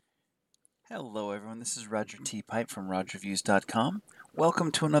Hello everyone, this is Roger T. Pipe from RogerViews.com.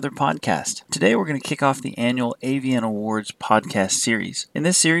 Welcome to another podcast. Today we're going to kick off the annual AVN Awards podcast series. In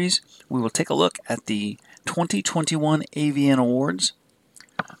this series, we will take a look at the 2021 AVN Awards.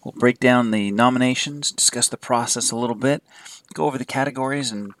 We'll break down the nominations, discuss the process a little bit, go over the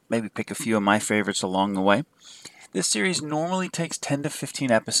categories, and maybe pick a few of my favorites along the way. This series normally takes 10 to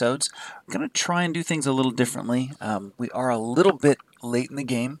 15 episodes. I'm going to try and do things a little differently. We are a little bit late in the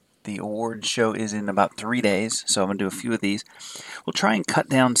game. The award show is in about 3 days, so I'm going to do a few of these. We'll try and cut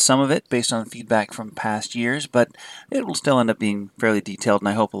down some of it based on feedback from past years, but it will still end up being fairly detailed and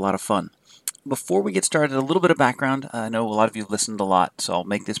I hope a lot of fun. Before we get started, a little bit of background. I know a lot of you have listened a lot, so I'll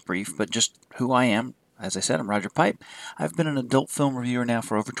make this brief, but just who I am. As I said, I'm Roger Pipe. I've been an adult film reviewer now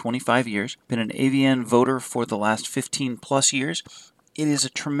for over 25 years, been an AVN voter for the last 15 plus years. It is a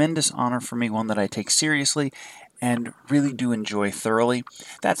tremendous honor for me, one that I take seriously and really do enjoy thoroughly.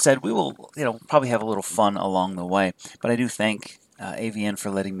 That said, we will probably have a little fun along the way, but I do thank AVN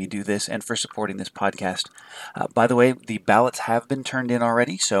for letting me do this and for supporting this podcast. By the way, the ballots have been turned in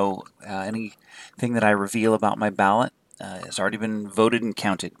already, so anything that I reveal about my ballot has already been voted and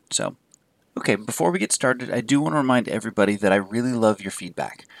counted. Okay, before we get started, I do want to remind everybody that I really love your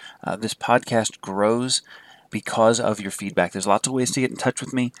feedback. This podcast grows because of your feedback. There's lots of ways to get in touch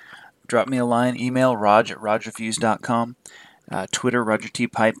with me. Drop me a line, email rog@rogerviews.com, Twitter, Roger T.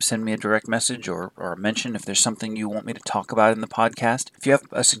 Pipe, send me a direct message or a mention if there's something you want me to talk about in the podcast. If you have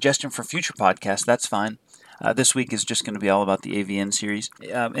a suggestion for future podcasts, that's fine. This week is just going to be all about the AVN series.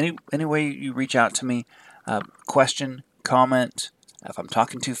 Any way you reach out to me, question, comment, if I'm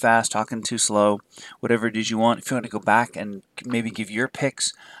talking too fast, talking too slow, whatever it is you want. If you want to go back and maybe give your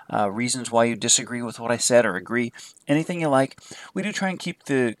picks, reasons why you disagree with what I said or agree, anything you like. We do try and keep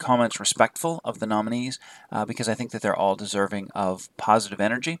the comments respectful of the nominees because I think that they're all deserving of positive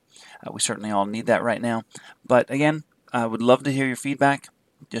energy. We certainly all need that right now. But again, I would love to hear your feedback.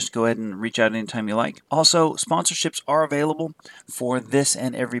 Just go ahead and reach out anytime you like. Also, sponsorships are available for this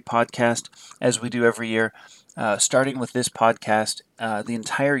and every podcast, as we do every year. Starting with this podcast, the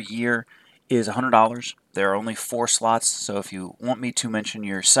entire year is $100. There are only 4 slots, so if you want me to mention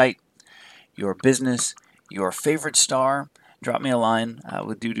your site, your business, your favorite star, drop me a line.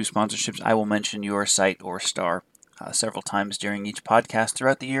 We do sponsorships. I will mention your site or star several times during each podcast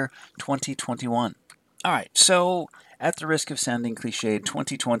throughout the year 2021. All right, so at the risk of sounding cliched,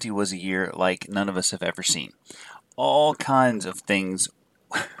 2020 was a year like none of us have ever seen. All kinds of things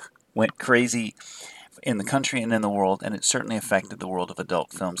went crazy in the country and in the world, and it certainly affected the world of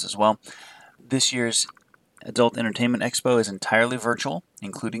adult films as well. This year's Adult Entertainment Expo is entirely virtual,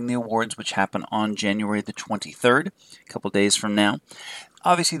 including the awards, which happen on January the 23rd, a couple days from now.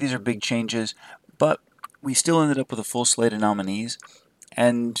 Obviously, these are big changes, but we still ended up with a full slate of nominees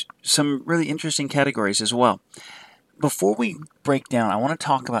and some really interesting categories as well. Before we break down, I want to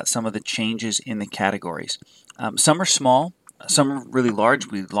talk about some of the changes in the categories. Some are small, some are really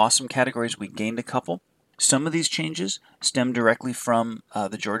large. We lost some categories, we gained a couple. Some of these changes stem directly from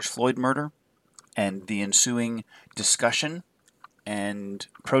the George Floyd murder and the ensuing discussion and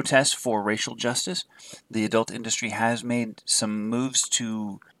protest for racial justice. The adult industry has made some moves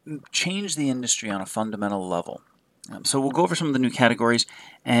to change the industry on a fundamental level. So we'll go over some of the new categories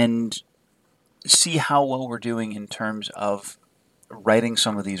and see how well we're doing in terms of righting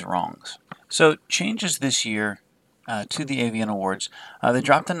some of these wrongs. So changes this year to the AVN Awards. They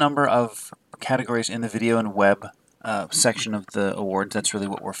dropped a number of categories in the video and web section of the awards. That's really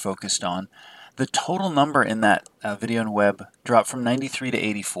what we're focused on. The total number in that video and web dropped from 93 to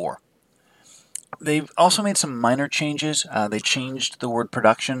 84. They've also made some minor changes. They changed the word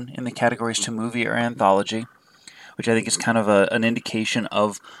production in the categories to movie or anthology, which I think is kind of an indication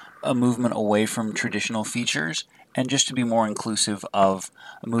of a movement away from traditional features and just to be more inclusive of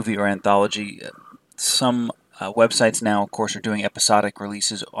a movie or anthology. Some websites now, of course, are doing episodic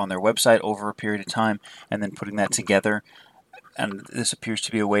releases on their website over a period of time and then putting that together. And this appears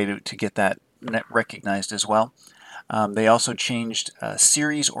to be a way to get that recognized as well. They also changed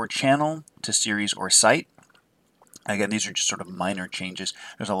series or channel to series or site. Again, these are just sort of minor changes.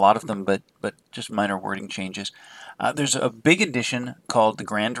 There's a lot of them, but just minor wording changes. There's a big addition called the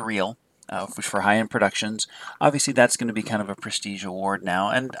Grand Reel, which for high-end productions. Obviously, that's going to be kind of a prestige award now,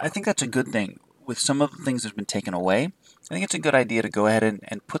 and I think that's a good thing. With some of the things that have been taken away, I think it's a good idea to go ahead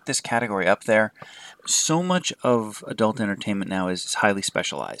and put this category up there. So much of adult entertainment now is highly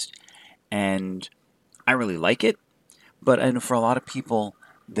specialized, and I really like it, but I know for a lot of people,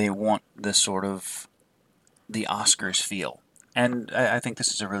 they want this sort of the Oscars feel. And I think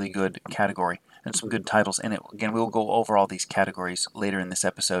this is a really good category. and some good titles in it. Again, we'll go over all these categories later in this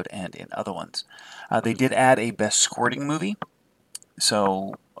episode and in other ones. They did add a Best Squirting Movie,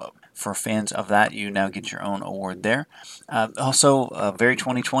 so for fans of that, you now get your own award there. Also, very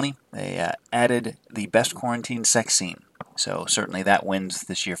 2020, they added the Best Quarantine Sex Scene. So certainly that wins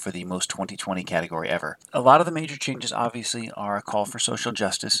this year for the most 2020 category ever. A lot of the major changes, obviously, are a call for social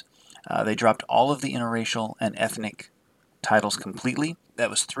justice. They dropped all of the interracial and ethnic titles completely. That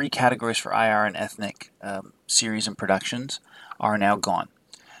was 3 categories for IR and ethnic series and productions are now gone.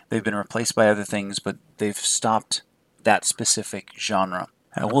 They've been replaced by other things, but they've stopped that specific genre.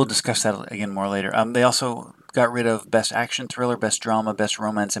 We'll discuss that again more later. They also got rid of Best Action Thriller, Best Drama, Best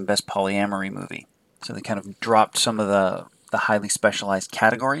Romance, and Best Polyamory Movie. So they kind of dropped some of the highly specialized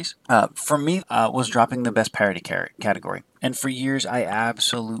categories. For me, was dropping the Best Parody category. And for years, I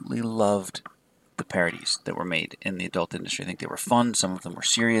absolutely loved the parodies that were made in the adult industry. I think they were fun. Some of them were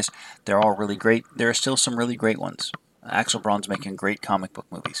serious. They're all really great. There are still some really great ones. Axel Braun's making great comic book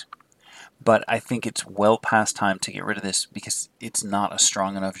movies. But I think it's well past time to get rid of this because it's not a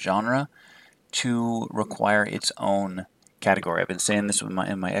strong enough genre to require its own category. I've been saying this in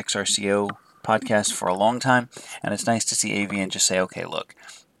my XRCO podcast for a long time, and it's nice to see AVN just say, okay, look,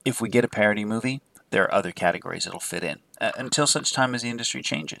 if we get a parody movie, there are other categories it'll fit in, until such time as the industry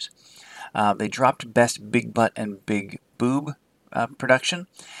changes. They dropped Best Big Butt and Big Boob production,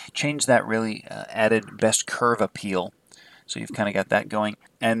 changed that really, added Best Curve Appeal, so you've kind of got that going.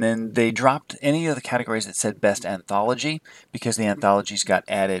 And then they dropped any of the categories that said Best Anthology because the anthologies got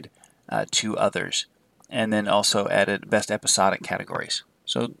added to others. And then also added Best Episodic categories.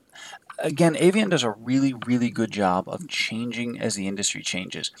 So again, AVN does a really, really good job of changing as the industry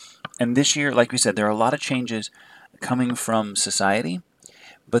changes. And this year, like we said, there are a lot of changes coming from society,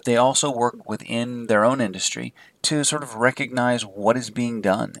 but they also work within their own industry to sort of recognize what is being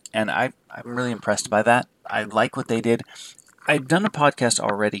done. And I'm really impressed by that. I like what they did. I've done a podcast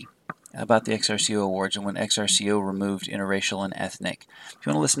already about the XRCO Awards and when XRCO removed interracial and ethnic. If you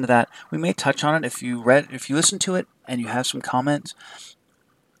want to listen to that, we may touch on it. If you listen to it and you have some comments,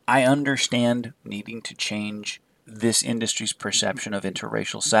 I understand needing to change this industry's perception of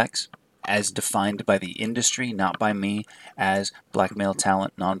interracial sex as defined by the industry, not by me, as black male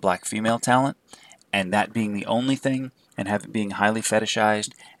talent, non-black female talent, and that being the only thing, and have it being highly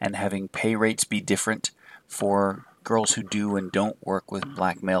fetishized, and having pay rates be different for girls who do and don't work with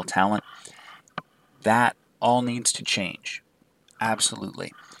black male talent. That all needs to change.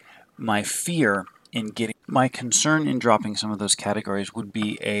 Absolutely. My concern in dropping some of those categories would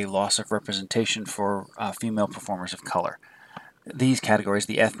be a loss of representation for female performers of color. These categories,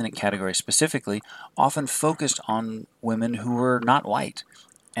 the ethnic categories specifically, often focused on women who were not white,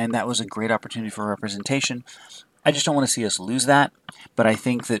 and that was a great opportunity for representation. I just don't want to see us lose that, but I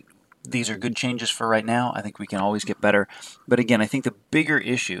think that these are good changes for right now. I think we can always get better. But again, I think the bigger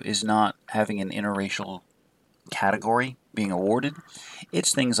issue is not having an interracial category being awarded.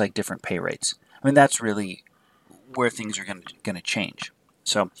 It's things like different pay rates. I mean, that's really where things are going to change.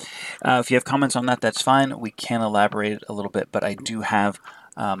 So if you have comments on that, that's fine. We can elaborate a little bit, but I do have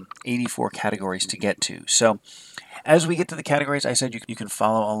 84 categories to get to. So as we get to the categories, I said you can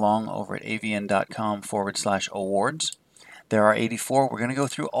follow along over at avn.com/awards. There are 84. We're going to go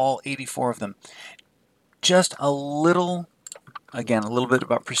through all 84 of them. Just a little bit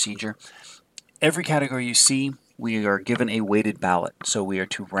about procedure. Every category you see, we are given a weighted ballot. So we are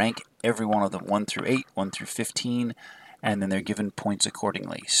to rank every one of them, 1 through 8, 1 through 15, and then they're given points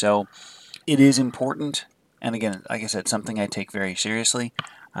accordingly. So it is important, and again, like I said, something I take very seriously.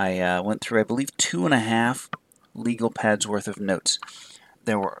 I went through, I believe, 2.5 legal pads worth of notes.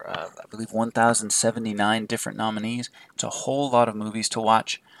 There were, I believe, 1,079 different nominees. It's a whole lot of movies to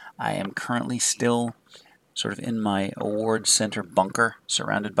watch. I am currently still sort of in my awards center bunker,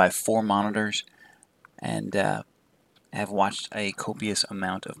 surrounded by 4 monitors, and have watched a copious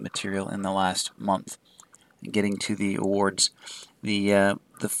amount of material in the last month. Getting to the awards, the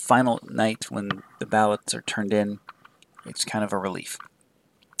final night when the ballots are turned in, it's kind of a relief.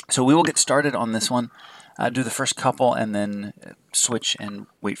 So we will get started on this one. Do the first couple and then switch and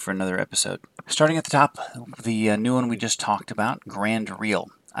wait for another episode. Starting at the top, the new one we just talked about, Grand Reel.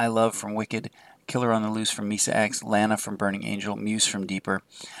 I Love from Wicked, Killer on the Loose from Misa X, Lana from Burning Angel, Muse from Deeper,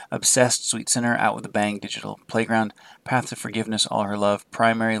 Obsessed, Sweet Sinner, Out with a Bang, Digital Playground, Path to Forgiveness, All Her Love,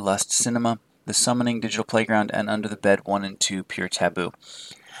 Primary, Lust, Cinema, The Summoning, Digital Playground, and Under the Bed 1 and 2, Pure Taboo.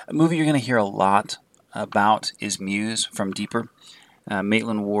 A movie you're going to hear a lot about is Muse from Deeper.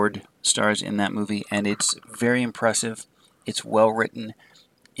 Maitland Ward stars in that movie, and it's very impressive. It's well written.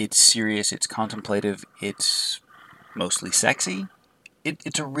 It's serious. It's contemplative. It's mostly sexy.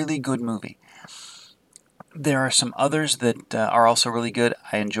 It's a really good movie. There are some others that are also really good.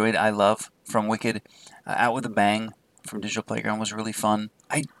 I enjoyed I Love from Wicked. Out with a Bang from Digital Playground was really fun.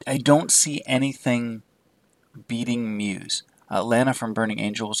 I don't see anything beating Muse. Lana from Burning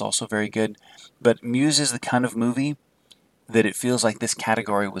Angel was also very good. But Muse is the kind of movie that it feels like this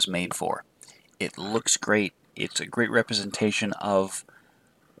category was made for. It looks great. It's a great representation of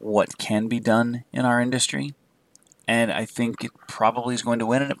what can be done in our industry. And I think it probably is going to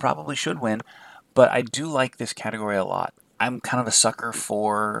win, and it probably should win. But I do like this category a lot. I'm kind of a sucker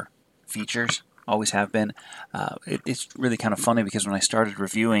for features, always have been. It's really kind of funny because when I started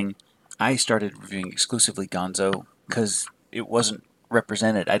reviewing exclusively Gonzo because it wasn't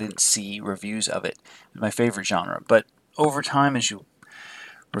represented. I didn't see reviews of it. It was my favorite genre. But over time, as you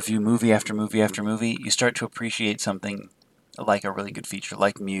review movie after movie after movie, you start to appreciate something like a really good feature,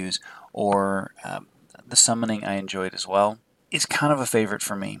 like Muse, or The Summoning I enjoyed as well. It's kind of a favorite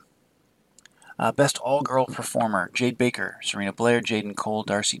for me. Best All-Girl Performer, Jade Baker, Serena Blair, Jaden Cole,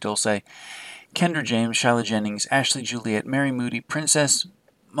 Darcy Dulce, Kendra James, Shyla Jennings, Ashley Juliet, Mary Moody, Princess,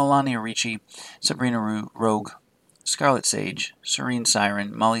 Melania Ricci, Sabrina Rogue, Scarlet Sage, Serene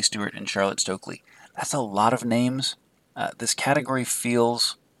Siren, Molly Stewart, and Charlotte Stokely. That's a lot of names. This category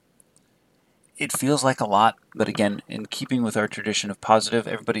feels like a lot, but again, in keeping with our tradition of positive,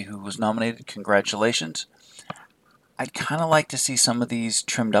 everybody who was nominated, congratulations. I'd kind of like to see some of these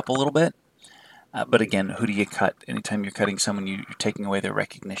trimmed up a little bit. But again, who do you cut? Anytime you're cutting someone, you're taking away their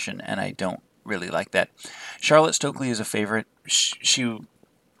recognition, and I don't really like that. Charlotte Stokely is a favorite. She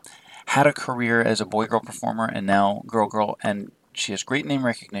had a career as a boy-girl performer, and now girl-girl, and she has great name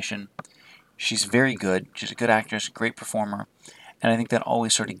recognition. She's very good. She's a good actress, great performer, and I think that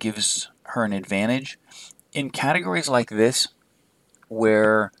always sort of gives her an advantage. In categories like this,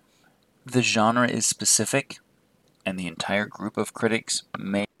 where the genre is specific, and the entire group of critics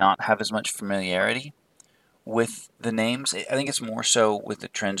may not have as much familiarity with the names. I think it's more so with the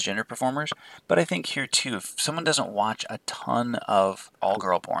transgender performers, but I think here too, if someone doesn't watch a ton of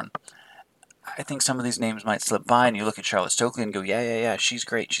all-girl porn, I think some of these names might slip by, and you look at Charlotte Stokely and go, yeah, she's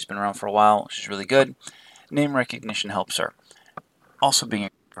great. She's been around for a while. She's really good. Name recognition helps her. Also, being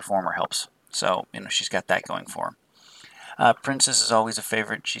a performer helps. So, she's got that going for her. Princess is always a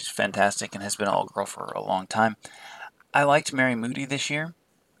favorite. She's fantastic and has been all-girl for a long time. I liked Mary Moody this year.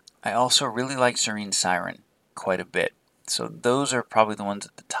 I also really like Serene Siren quite a bit. So those are probably the ones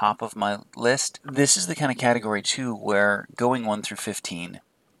at the top of my list. This is the kind of category, too, where going 1 through 15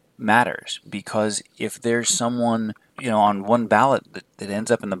 matters. Because if there's someone, on one ballot that ends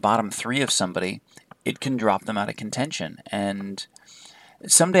up in the bottom 3 of somebody, it can drop them out of contention. And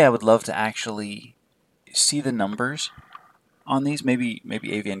someday I would love to actually see the numbers on these. Maybe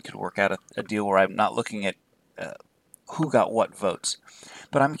AVN could work out a deal where I'm not looking at who got what votes.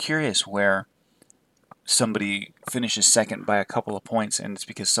 But I'm curious where somebody finishes second by a couple of points and it's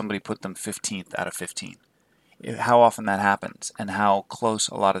because somebody put them 15th out of 15. How often that happens and how close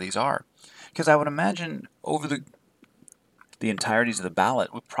a lot of these are. Because I would imagine over the entirities of the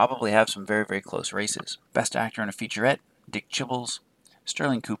ballot, we probably have some very, very close races. Best Actor in a Featurette, Dick Chibbles,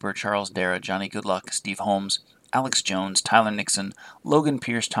 Sterling Cooper, Charles Dara, Johnny Goodluck, Steve Holmes, Alex Jones, Tyler Nixon, Logan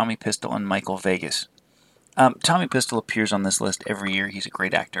Pierce, Tommy Pistol, and Michael Vegas. Tommy Pistol appears on this list every year. He's a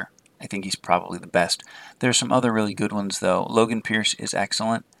great actor. I think he's probably the best. There are some other really good ones, though. Logan Pierce is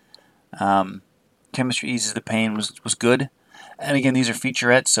excellent. Chemistry Eases the Pain was good. And again, these are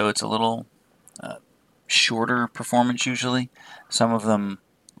featurettes, so it's a little shorter performance usually. Some of them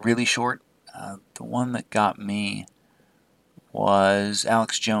really short. The one that got me was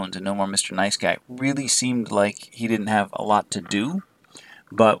Alex Jones in No More Mr. Nice Guy. Really seemed like he didn't have a lot to do.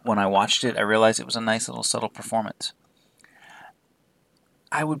 But when I watched it, I realized it was a nice little subtle performance.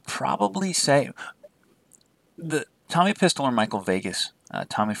 I would probably say the Tommy Pistol or Michael Vegas,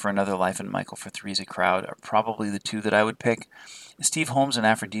 Tommy for Another Life and Michael for Three's a Crowd, are probably the two that I would pick. Steve Holmes in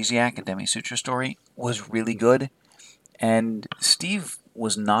Aphrodisiac, a Demi Sutra story, was really good. And Steve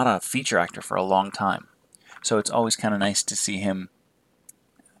was not a feature actor for a long time. So it's always kind of nice to see him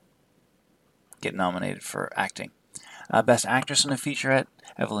get nominated for acting. Best Actress in a Featurette,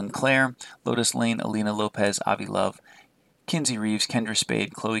 Evelyn Clare, Lotus Lane, Alina Lopez, Avi Love, Kinsey Reeves, Kendra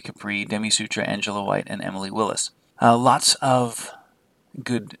Spade, Chloe Capri, Demi Sutra, Angela White, and Emily Willis. Lots of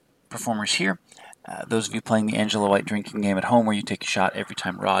good performers here. Those of you playing the Angela White drinking game at home where you take a shot every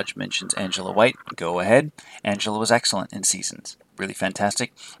time Raj mentions Angela White, go ahead. Angela was excellent in Seasons. Really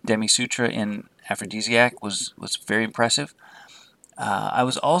fantastic. Demi Sutra in Aphrodisiac was very impressive. I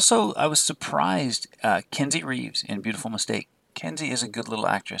was surprised. Kinsey Reeves in Beautiful Mistake Kenzie is a good little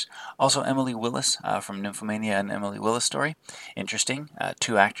actress. Also, Emily Willis from Nymphomania and Emily Willis Story. Interesting.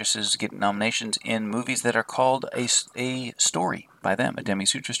 Two actresses get nominations in movies that are called a story by them. A Demi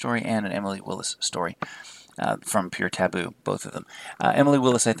Sutra story and an Emily Willis story from Pure Taboo, both of them. Emily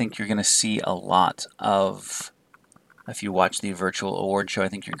Willis, I think you're going to see a lot of, if you watch the virtual award show, I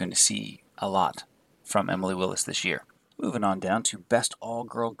think you're going to see a lot from Emily Willis this year. Moving on down to Best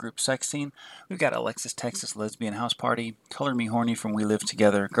All-Girl Group Sex Scene, we've got Alexis Texas Lesbian House Party, Color Me Horny from We Live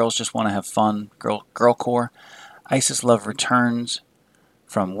Together, Girls Just Want to Have Fun, Girlcore, Isis Love Returns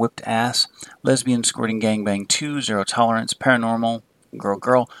from Whipped Ass, Lesbian Squirting Gangbang 2, Zero Tolerance, Paranormal,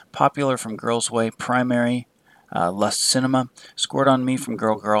 Girl, Popular from Girls Way, Primary, Lust Cinema, Squirt on Me from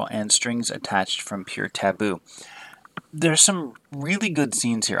Girl, and Strings Attached from Pure Taboo. There's some really good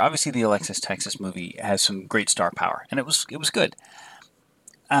scenes here. Obviously, the Alexis Texas movie has some great star power, and it was good.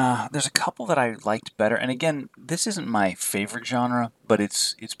 There's a couple that I liked better, and again, this isn't my favorite genre, but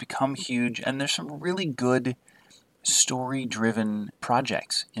it's become huge, and there's some really good story-driven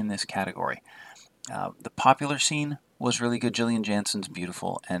projects in this category. The Popular scene was really good. Gillian Jansen's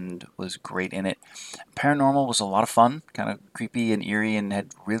beautiful and was great in it. Paranormal was a lot of fun, kind of creepy and eerie, and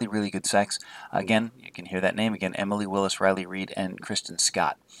had really, really good sex. Again, you can hear that name again, Emily Willis, Riley Reid, and Kristen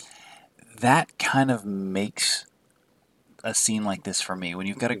Scott. That kind of makes a scene like this for me. When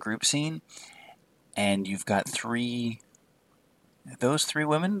you've got a group scene and you've got those three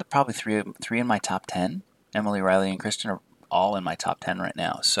women, probably three in my top 10. Emily, Riley, and Kristen are all in my top 10 right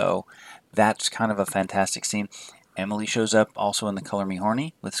now. So that's kind of a fantastic scene. Emily shows up also in the Color Me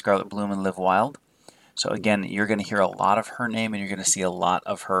Horny with Scarlett Bloom and Liv Wilde. So again, you're going to hear a lot of her name, and you're going to see a lot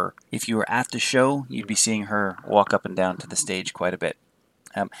of her. If you were at the show, you'd be seeing her walk up and down to the stage quite a bit.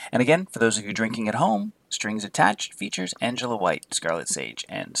 And again, for those of you drinking at home, Strings Attached features Angela White, Scarlet Sage,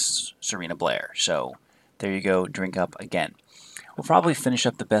 and Serena Blair. So there you go, drink up again. We'll probably finish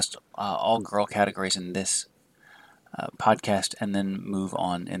up the best all-girl categories in this podcast and then move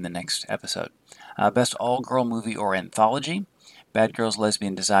on in the next episode. Best all-girl movie or anthology: Bad Girls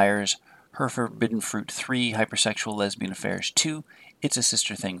Lesbian Desires, Her Forbidden Fruit 3, Hypersexual Lesbian Affairs 2, It's a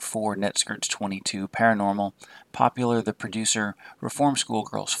Sister Thing 4, Netskirts 22, Paranormal, Popular the Producer, Reform School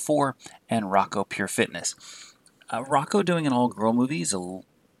Girls 4, and Rocco Pure Fitness. Rocco doing an all-girl movie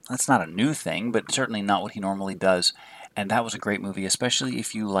that's not a new thing, but certainly not what he normally does. And that was a great movie, especially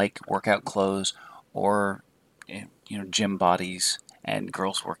if you like workout clothes or gym bodies and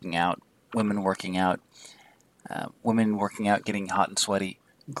girls working out, women working out, getting hot and sweaty.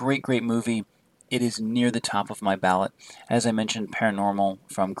 Great movie. It is near the top of my ballot. As I mentioned, Paranormal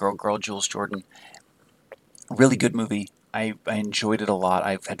from Girl, Jules Jordan. Really good movie. I enjoyed it a lot.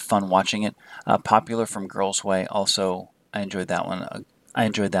 I've had fun watching it. Popular from Girls Way. Also, I enjoyed that one.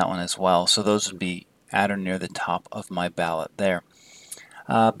 As well. So those would be at or near the top of my ballot there.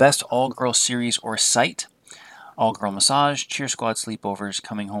 Best all-girl series or site: All Girl Massage, Cheer Squad Sleepovers,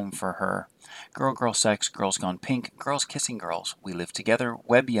 Coming Home for Her, Girl Sex, Girls Gone Pink, Girls Kissing Girls, We Live Together,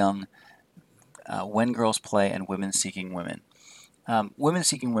 Web Young, When Girls Play, and Women Seeking Women. Women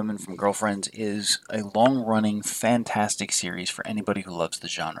Seeking Women from Girlfriends is a long-running, fantastic series for anybody who loves the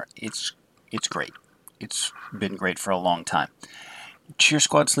genre. It's great. It's been great for a long time. Cheer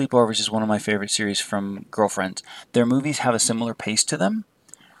Squad Sleepovers is one of my favorite series from Girlfriends. Their movies have a similar pace to them.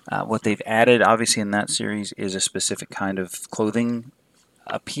 What they've added, obviously, in that series is a specific kind of clothing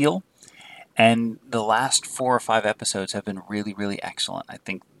appeal. And the last 4 or 5 episodes have been really, really excellent. I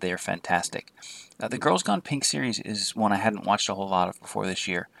think they're fantastic. The Girls Gone Pink series is one I hadn't watched a whole lot of before this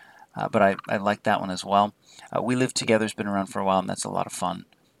year. But I like that one as well. We Live Together has been around for a while, and that's a lot of fun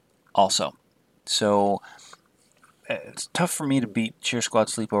also. So it's tough for me to beat Cheer Squad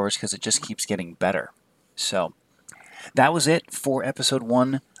Sleepovers because it just keeps getting better. So that was it for episode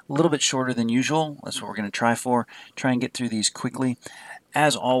 1. A little bit shorter than usual. That's what we're going to try for. Try and get through these quickly.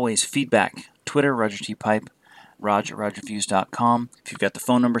 As always, feedback. Twitter, Roger T. Pipe. Rog at RogerViews.com. If you've got the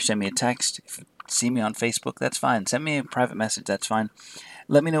phone number, send me a text. If you see me on Facebook, that's fine. Send me a private message, that's fine.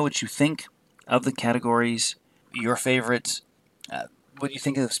 Let me know what you think of the categories, your favorites, what you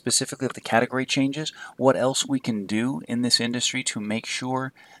think of specifically of the category changes, what else we can do in this industry to make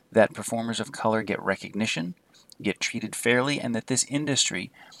sure that performers of color get recognition, get treated fairly, and that this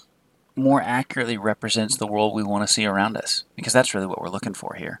industry more accurately represents the world we want to see around us, because that's really what we're looking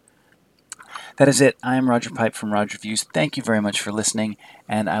for here. That is it. I am Roger Pipe from Roger Views. Thank you very much for listening,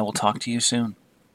 and I will talk to you soon.